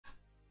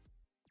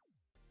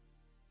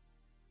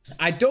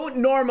I don't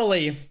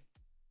normally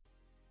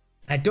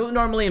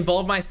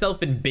involve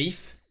myself in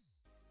beef.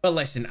 But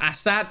listen, I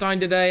sat down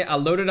today. I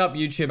loaded up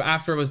YouTube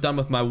after I was done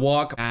with my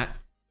walk.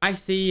 I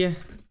see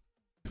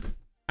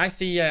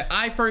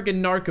IFerg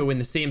and Narco in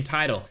the same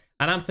title.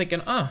 And I'm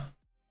thinking, oh.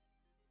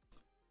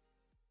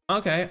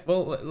 Okay,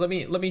 well, let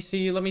me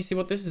see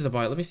what this is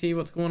about. Let me see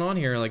what's going on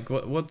here. Like,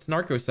 what's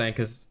Narco saying?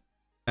 Because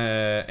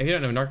if you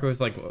don't know, Narco is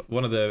like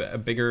one of the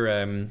bigger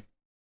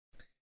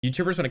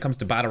YouTubers when it comes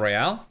to Battle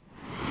Royale.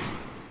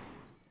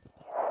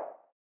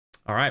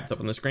 All right, it's up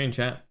on the screen,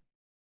 chat.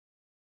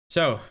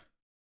 So,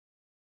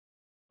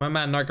 my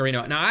man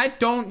Narcarino. Now, I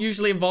don't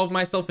usually involve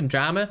myself in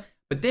drama,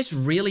 but this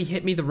really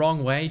hit me the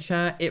wrong way,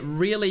 chat. It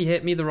really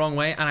hit me the wrong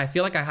way, and I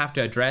feel like I have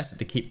to address it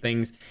to keep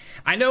things...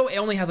 I know it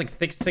only has like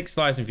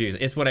 6,000 views.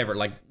 It's whatever.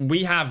 Like,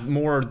 we have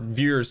more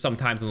viewers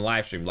sometimes in the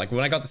live stream. Like,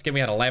 when I got this game,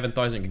 we had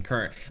 11,000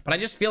 concurrent. But I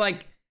just feel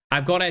like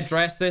I've got to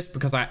address this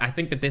because I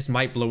think that this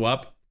might blow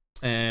up,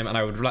 and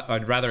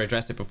I'd rather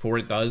address it before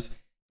it does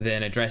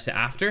than address it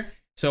after.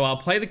 So I'll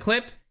play the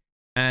clip,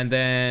 and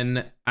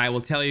then I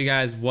will tell you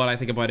guys what I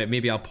think about it.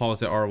 Maybe I'll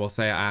pause it or we'll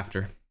say it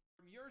after.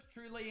 From yours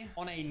truly,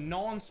 on a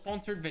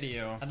non-sponsored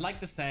video, I'd like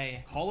to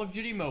say Call of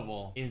Duty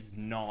Mobile is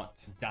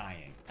not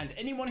dying. And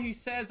anyone who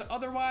says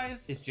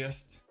otherwise is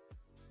just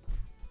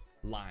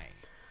lying.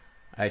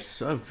 I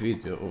saw a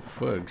video of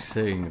Ferg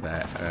saying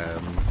that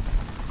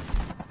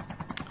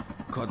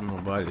COD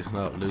Mobile is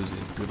not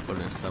losing people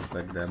and stuff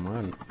like that,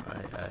 man.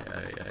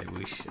 I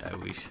wish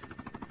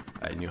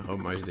I knew how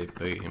much they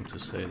pay him to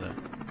say that.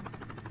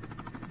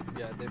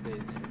 Yeah, they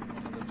paid him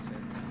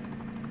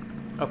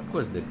 100%. Of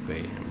course they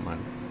pay him,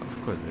 man.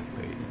 Of course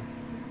they pay him.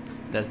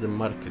 That's the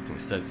marketing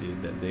strategy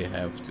that they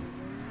have to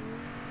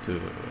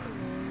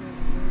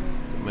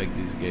make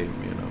this game,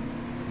 you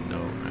know,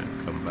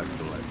 and come back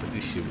to life. But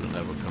this shit will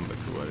never come back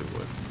to what it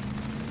was.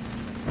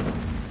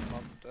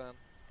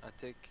 I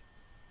think.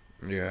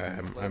 Yeah,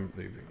 I'm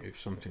leaving. If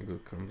something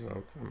good comes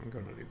out, I'm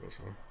gonna leave as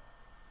well.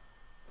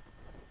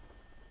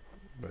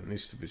 But it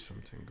needs to be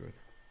something good.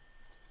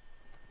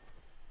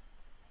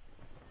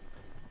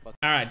 All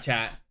right,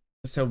 chat.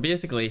 So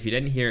basically, if you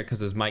didn't hear it because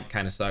his mic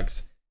kind of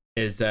sucks,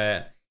 is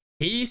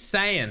he's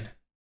saying,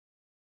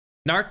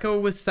 Narco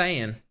was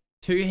saying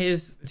to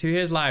his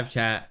live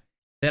chat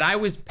that I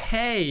was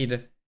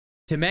paid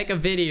to make a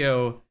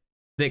video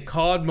that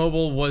COD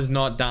Mobile was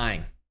not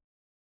dying.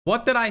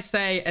 What did I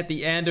say at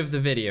the end of the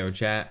video,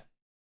 chat?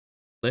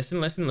 Listen,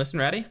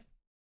 ready?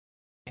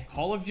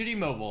 Call of Duty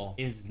Mobile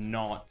is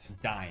not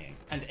dying.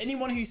 And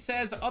anyone who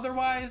says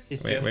otherwise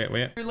is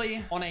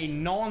really on a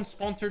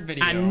non-sponsored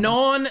video. A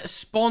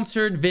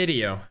non-sponsored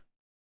video.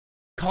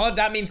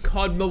 That means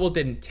COD Mobile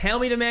didn't tell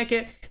me to make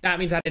it. That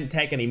means I didn't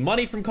take any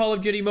money from Call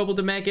of Duty Mobile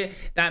to make it.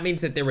 That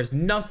means that there was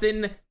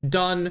nothing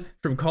done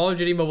from Call of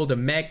Duty Mobile to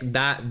make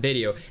that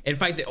video. In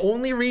fact, the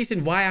only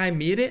reason why I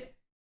made it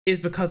is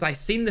because I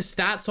seen the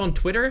stats on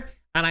Twitter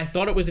and I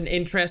thought it was an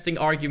interesting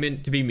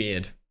argument to be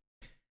made.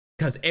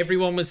 Because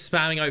everyone was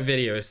spamming out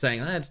videos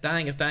saying, it's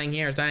dying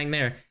here, it's dying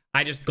there.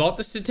 I just got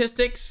the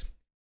statistics,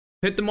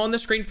 put them on the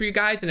screen for you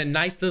guys in a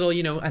nice little,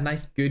 you know, a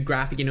nice good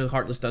graphic. You know,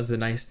 Heartless does the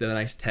nice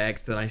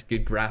text, the nice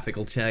good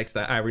graphical text.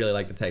 I really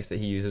like the text that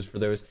he uses for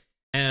those.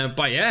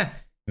 But yeah,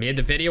 made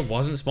the video,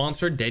 wasn't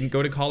sponsored, didn't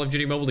go to Call of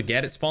Duty Mobile to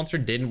get it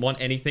sponsored, didn't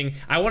want anything.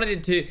 I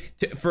wanted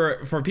it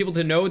for people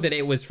to know that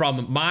it was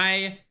from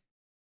my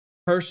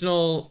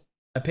personal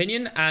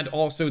opinion and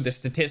also the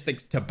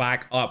statistics to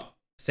back up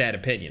said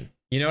opinion.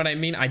 You know what I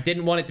mean? I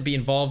didn't want it to be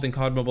involved in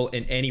COD Mobile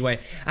in any way.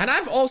 And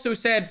I've also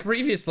said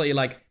previously,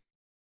 like,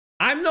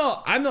 I'm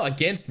not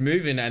against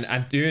moving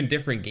and doing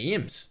different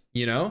games,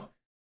 you know?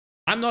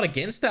 I'm not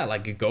against that.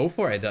 Like, go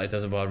for it. It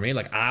doesn't bother me.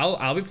 Like,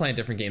 I'll be playing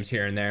different games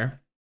here and there.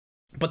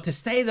 But to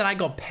say that I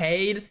got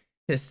paid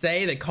to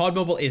say that COD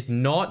Mobile is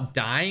not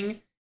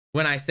dying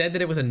when I said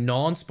that it was a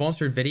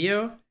non-sponsored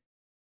video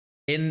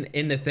in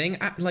the thing,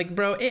 like,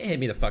 bro, it hit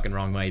me the fucking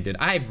wrong way, dude.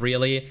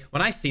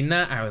 When I seen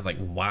that, I was like,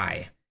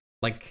 why?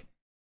 Like,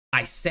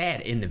 I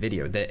said in the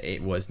video that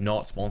it was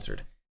not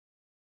sponsored.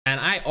 And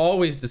I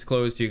always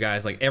disclose to you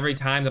guys, like, every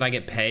time that I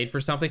get paid for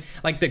something,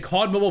 like the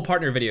COD Mobile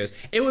partner videos,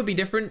 it would be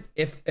different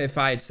if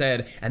I had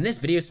said, and this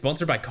video is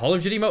sponsored by Call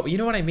of Duty Mobile. You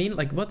know what I mean?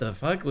 Like, what the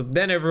fuck?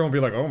 Then everyone would be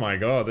like, oh my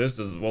god,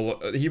 well,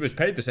 he was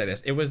paid to say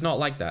this. It was not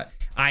like that.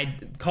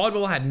 COD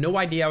Mobile had no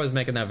idea I was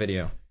making that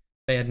video.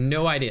 They had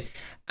no idea.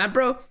 And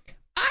bro,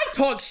 I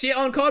talk shit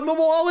on COD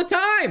Mobile all the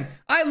time.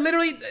 I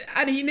literally,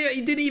 and he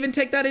didn't even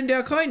take that into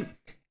account.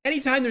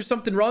 Anytime there's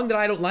something wrong that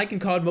I don't like in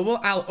COD Mobile,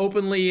 I'll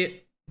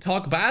openly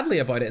talk badly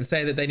about it and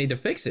say that they need to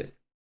fix it.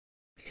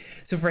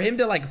 So for him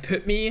to like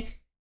put me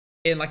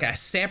in like a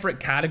separate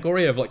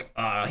category of like,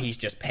 oh, he's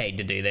just paid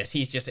to do this.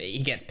 He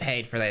gets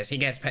paid for this. He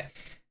gets paid.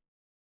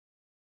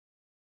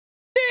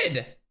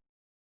 Dude,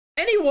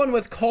 anyone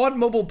with COD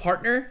Mobile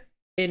partner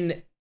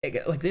in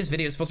like this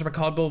video is sponsored by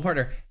COD Mobile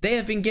partner. They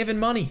have been given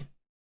money.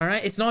 All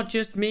right. It's not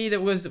just me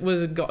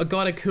that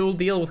got a cool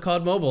deal with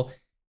COD Mobile.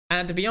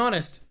 And to be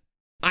honest,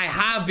 I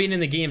have been in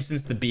the game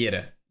since the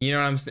beta. You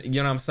know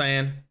what I'm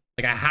saying?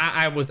 Like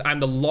I'm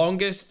the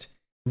longest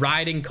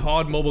riding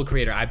COD mobile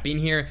creator. I've been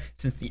here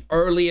since the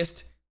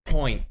earliest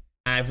point.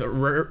 I've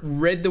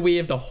rid the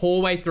wave the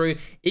whole way through.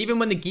 Even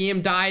when the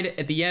game died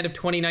at the end of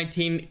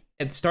 2019,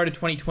 at the start of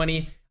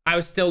 2020, I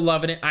was still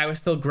loving it. I was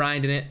still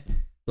grinding it.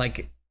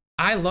 Like,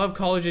 I love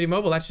Call of Duty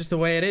Mobile. That's just the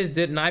way it is,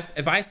 dude. And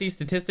if I see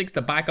statistics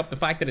that back up the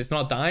fact that it's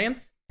not dying,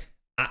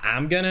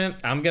 I'm gonna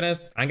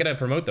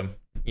promote them.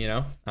 You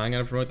know, I'm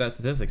gonna promote that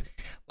statistics.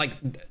 Like,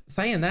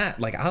 saying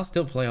that, like, I'll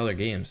still play other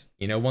games.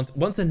 You know,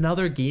 once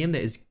another game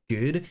that is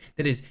good,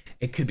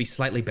 it could be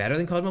slightly better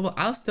than COD Mobile,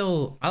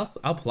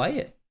 I'll play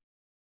it.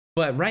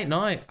 But right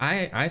now,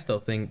 I still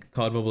think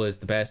COD Mobile is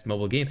the best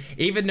mobile game,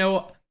 even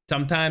though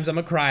sometimes I'm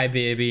a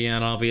crybaby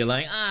and I'll be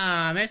like,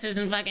 this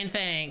isn't fucking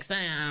fixed.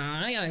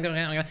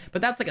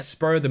 But that's like a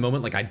spur of the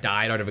moment. Like, I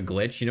died out of a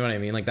glitch. You know what I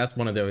mean? Like, that's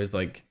one of those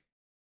like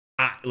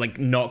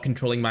not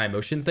controlling my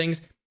emotion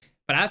things.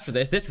 But as for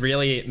this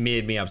really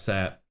made me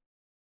upset.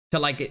 To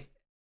like,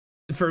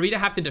 for me to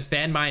have to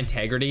defend my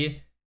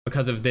integrity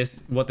because of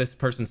what this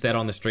person said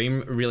on the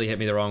stream really hit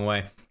me the wrong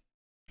way.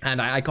 And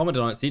I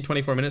commented on it. See,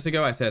 24 minutes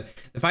ago, I said,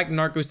 the fact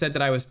Narco said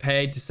that I was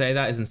paid to say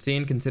that is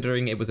insane,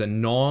 considering it was a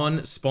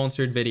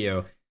non-sponsored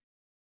video.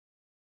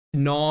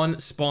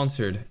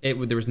 Non-sponsored. There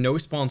was no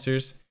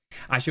sponsors.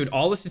 I showed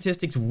all the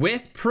statistics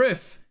with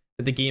proof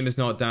that the game is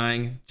not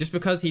dying. Just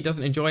because he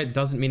doesn't enjoy it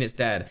doesn't mean it's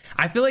dead.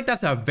 I feel like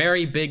that's a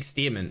very big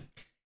statement.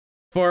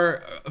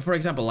 For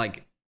example,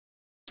 like,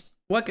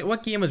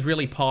 what game was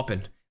really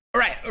popping?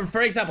 All right,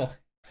 for example,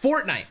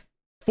 Fortnite.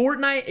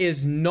 Fortnite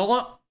is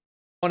not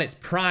on its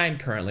prime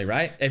currently,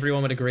 right?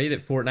 Everyone would agree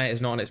that Fortnite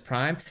is not on its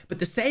prime. But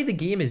to say the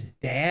game is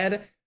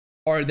dead,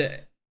 or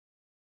that,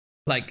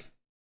 like,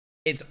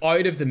 it's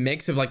out of the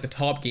mix of like the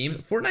top games,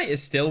 Fortnite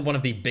is still one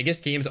of the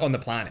biggest games on the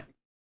planet.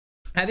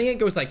 I think it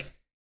goes like,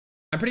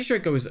 I'm pretty sure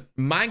it goes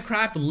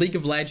Minecraft, League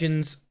of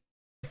Legends,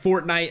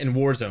 Fortnite, and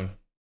Warzone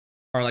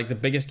are like the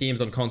biggest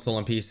games on console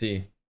and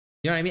PC.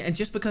 You know what I mean? And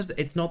just because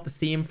it's not the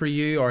same for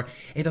you, or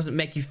it doesn't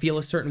make you feel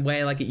a certain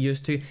way like it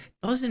used to,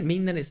 doesn't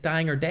mean that it's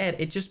dying or dead.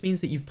 It just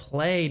means that you've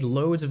played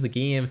loads of the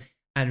game,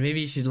 and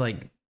maybe you should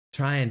like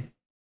try and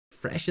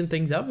freshen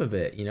things up a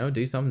bit, you know,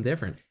 do something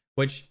different.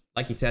 Which,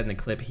 like he said in the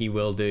clip, he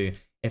will do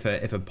if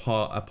a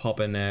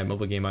poppin'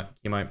 mobile game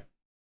came out.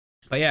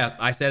 But yeah,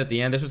 I said at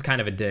the end, this was kind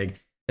of a dig.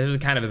 This was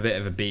kind of a bit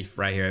of a beef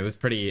right here. I was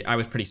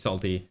pretty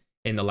salty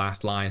in the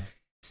last line.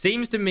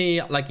 Seems to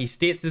me like he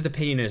states his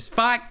opinion as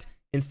fact,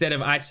 instead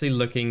of actually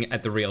looking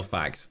at the real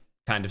facts.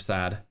 Kind of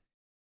sad.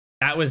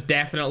 That was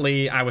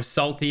definitely, I was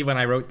salty when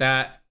I wrote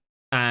that.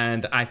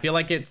 And I feel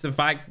like it's a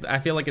fact. I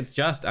feel like it's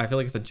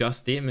a just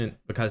statement,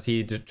 because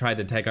he tried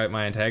to take out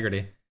my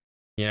integrity.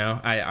 You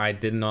know, I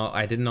did not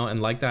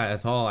like that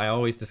at all. I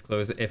always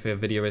disclose if a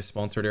video is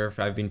sponsored or if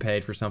I've been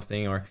paid for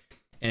something or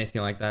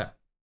anything like that.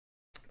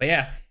 But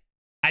yeah,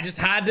 I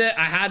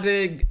had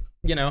to,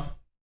 you know,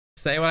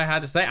 say what I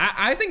had to say.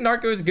 I think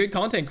Narco is a good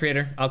content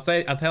creator. I'll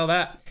tell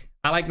that.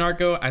 I like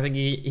Narco. I think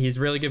he's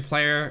a really good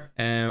player.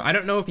 I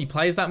don't know if he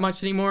plays that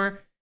much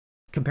anymore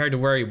compared to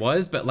where he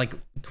was, but like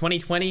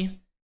 2020,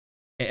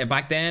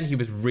 back then, he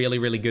was really,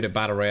 really good at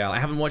Battle Royale. I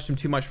haven't watched him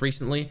too much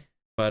recently,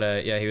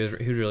 but yeah, he was a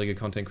really good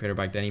content creator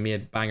back then. He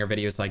made banger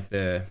videos like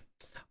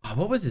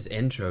what was his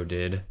intro,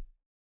 dude?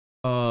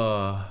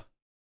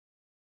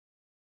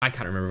 I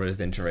can't remember what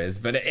his intro is,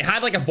 but it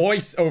had like a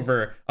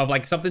voiceover of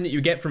like something that you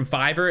get from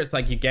Fiverr. It's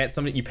like you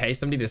pay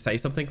somebody to say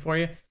something for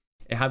you.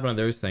 It had one of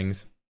those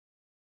things.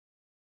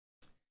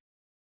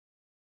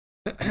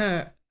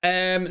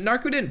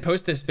 Narco didn't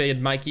post this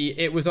vid, Mikey.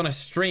 It was on a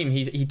stream.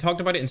 He talked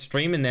about it in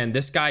stream, and then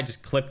this guy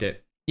just clipped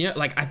it. You know,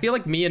 like, I feel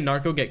like me and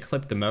Narco get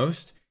clipped the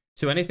most.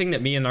 So anything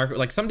that me and Narco,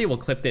 like, somebody will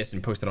clip this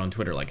and post it on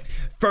Twitter, like,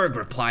 Ferg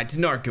replied to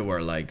Narco,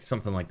 or like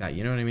something like that.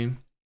 You know what I mean?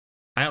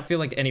 I don't feel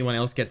like anyone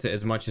else gets it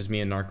as much as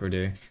me and Narco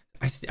do.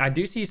 I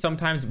do see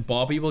sometimes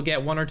Bobby will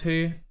get one or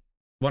two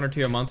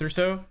a month or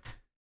so,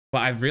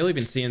 but I've really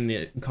been seeing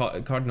the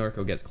COD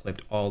Narco gets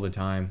clipped all the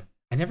time.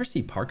 I never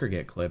see Parker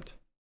get clipped.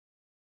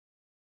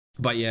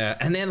 But yeah,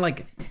 and then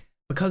like,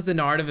 because the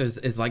narrative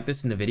is like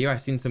this in the video,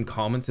 I've seen some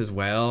comments as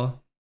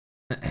well.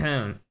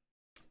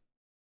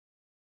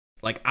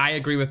 Like, I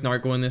agree with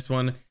Narco in this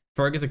one.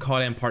 Ferg is a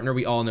CODM partner.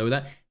 We all know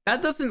that.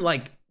 That doesn't,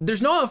 like,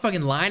 there's not a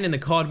fucking line in the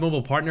COD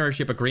Mobile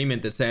partnership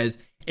agreement that says,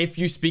 if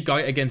you speak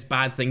out against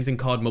bad things in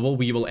COD Mobile,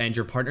 we will end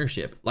your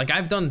partnership. Like,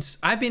 I've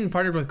been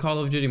partnered with Call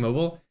of Duty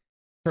Mobile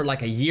for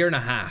like a year and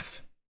a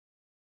half.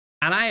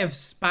 And I have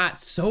spat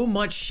so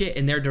much shit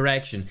in their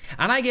direction.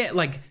 And I get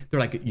like, they're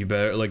like, you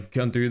better, like,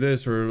 can't do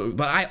this,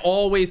 but I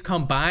always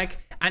come back.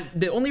 And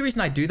the only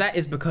reason I do that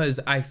is because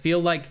I feel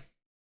like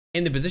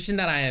in the position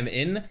that I am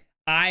in,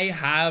 I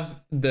have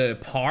the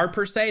power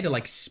per se to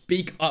like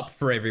speak up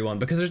for everyone,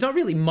 because there's not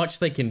really much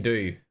they can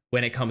do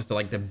when it comes to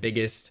like the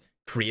biggest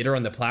creator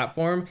on the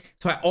platform.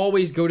 So I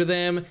always go to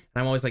them and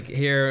I'm always like,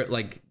 here,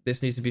 like,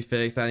 this needs to be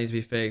fixed, that needs to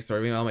be fixed,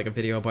 or maybe I'll make a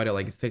video about it,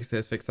 like, fix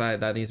this, fix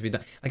that, that needs to be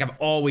done. Like, I've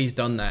always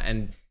done that.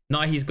 And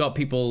now he's got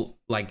people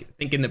like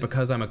thinking that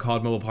because I'm a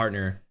COD Mobile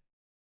partner,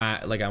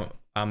 like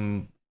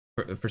I'm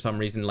for some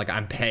reason, like,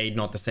 I'm paid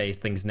not to say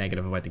things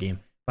negative about the game.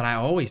 but I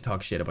always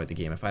talk shit about the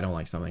game if I don't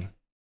like something.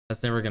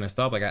 That's never gonna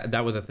stop. Like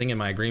that was a thing in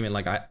my agreement.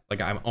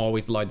 I'm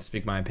always allowed to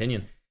speak my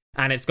opinion,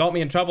 and it's got me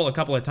in trouble a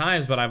couple of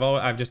times. But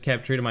I've just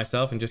kept true to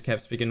myself and just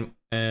kept speaking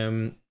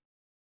my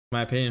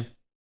opinion.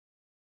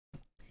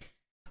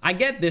 I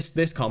get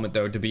this comment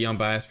though, to be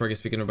unbiased, Fergus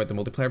speaking about the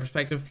multiplayer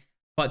perspective.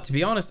 But to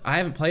be honest, I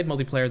haven't played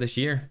multiplayer this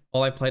year.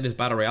 All I've played is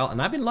Battle Royale, and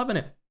I've been loving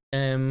it.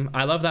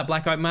 I love that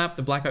Blackout map.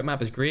 The Blackout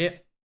map is great.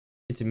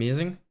 It's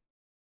amazing.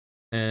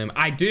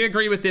 I do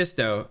agree with this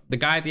though. The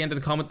guy at the end of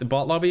the comment, the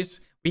bot lobbies,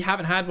 we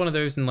haven't had one of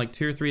those in like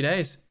 2 or 3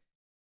 days.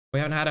 We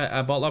haven't had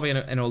a bot lobby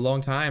in a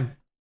long time.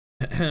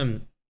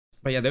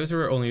 But yeah, those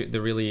are only the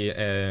really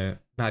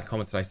bad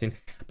comments that I've seen.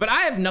 But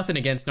I have nothing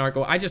against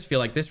Narco. I just feel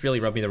like this really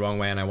rubbed me the wrong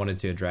way, and I wanted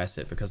to address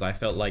it because I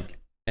felt like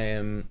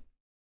it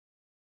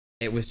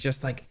was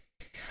just like,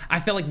 I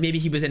felt like maybe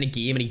he was in a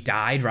game and he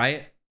died,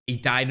 right? He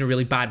died in a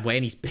really bad way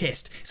and he's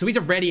pissed. So he's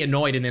already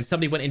annoyed, and then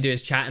somebody went into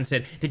his chat and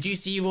said, did you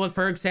see what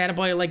Ferg said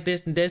about it like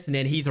this and this? And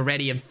then he's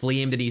already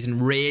inflamed and he's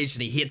enraged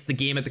and he hates the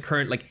game at the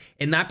current, like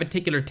in that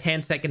particular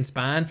 10-second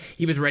span,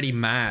 he was already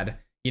mad.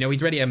 You know,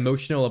 he's already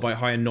emotional about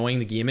how annoying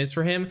the game is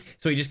for him.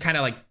 So he just kind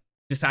of like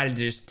decided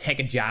to just take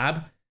a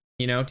jab,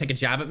 you know, take a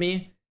jab at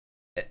me,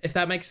 if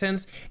that makes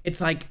sense. It's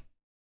like,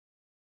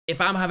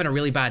 if I'm having a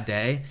really bad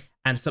day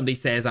and somebody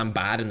says I'm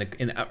bad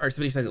or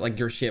somebody says like,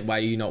 you're shit, why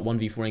are you not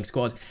 1v4ing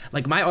squads?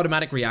 Like my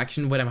automatic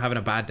reaction when I'm having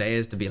a bad day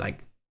is to be like,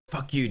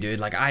 fuck you, dude.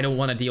 Like I don't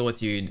want to deal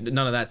with you,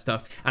 none of that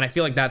stuff. And I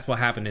feel like that's what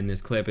happened in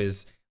this clip,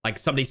 is like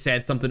somebody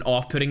said something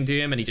off-putting to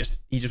him and he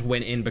just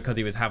went in because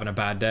he was having a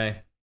bad day.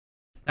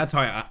 That's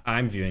how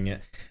I'm viewing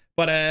it.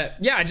 But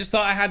yeah, I just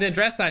thought I had to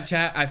address that,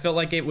 chat. I felt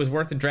like it was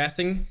worth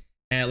addressing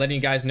and letting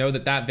you guys know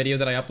that that video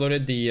that I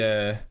uploaded,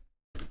 the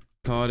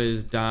COD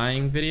is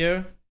dying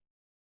video,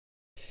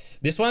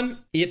 this one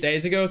 8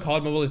 days ago,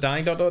 COD Mobile is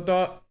dying ...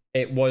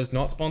 It was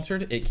not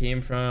sponsored. It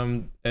came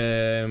from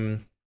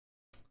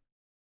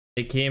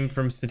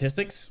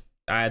statistics.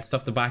 I had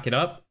stuff to back it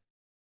up.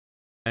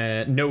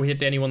 No hit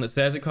to anyone that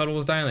says that COD Mobile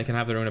is dying. They can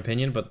have their own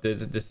opinion, but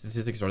the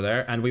statistics are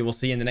there, and we will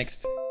see in the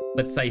next,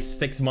 let's say,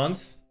 6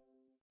 months.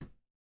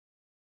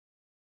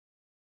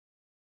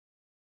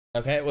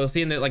 Okay, we'll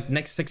see in the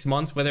next 6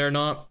 months whether or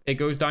not it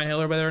goes downhill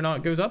or whether or not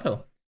it goes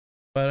uphill.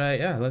 But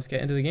yeah, let's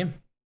get into the game.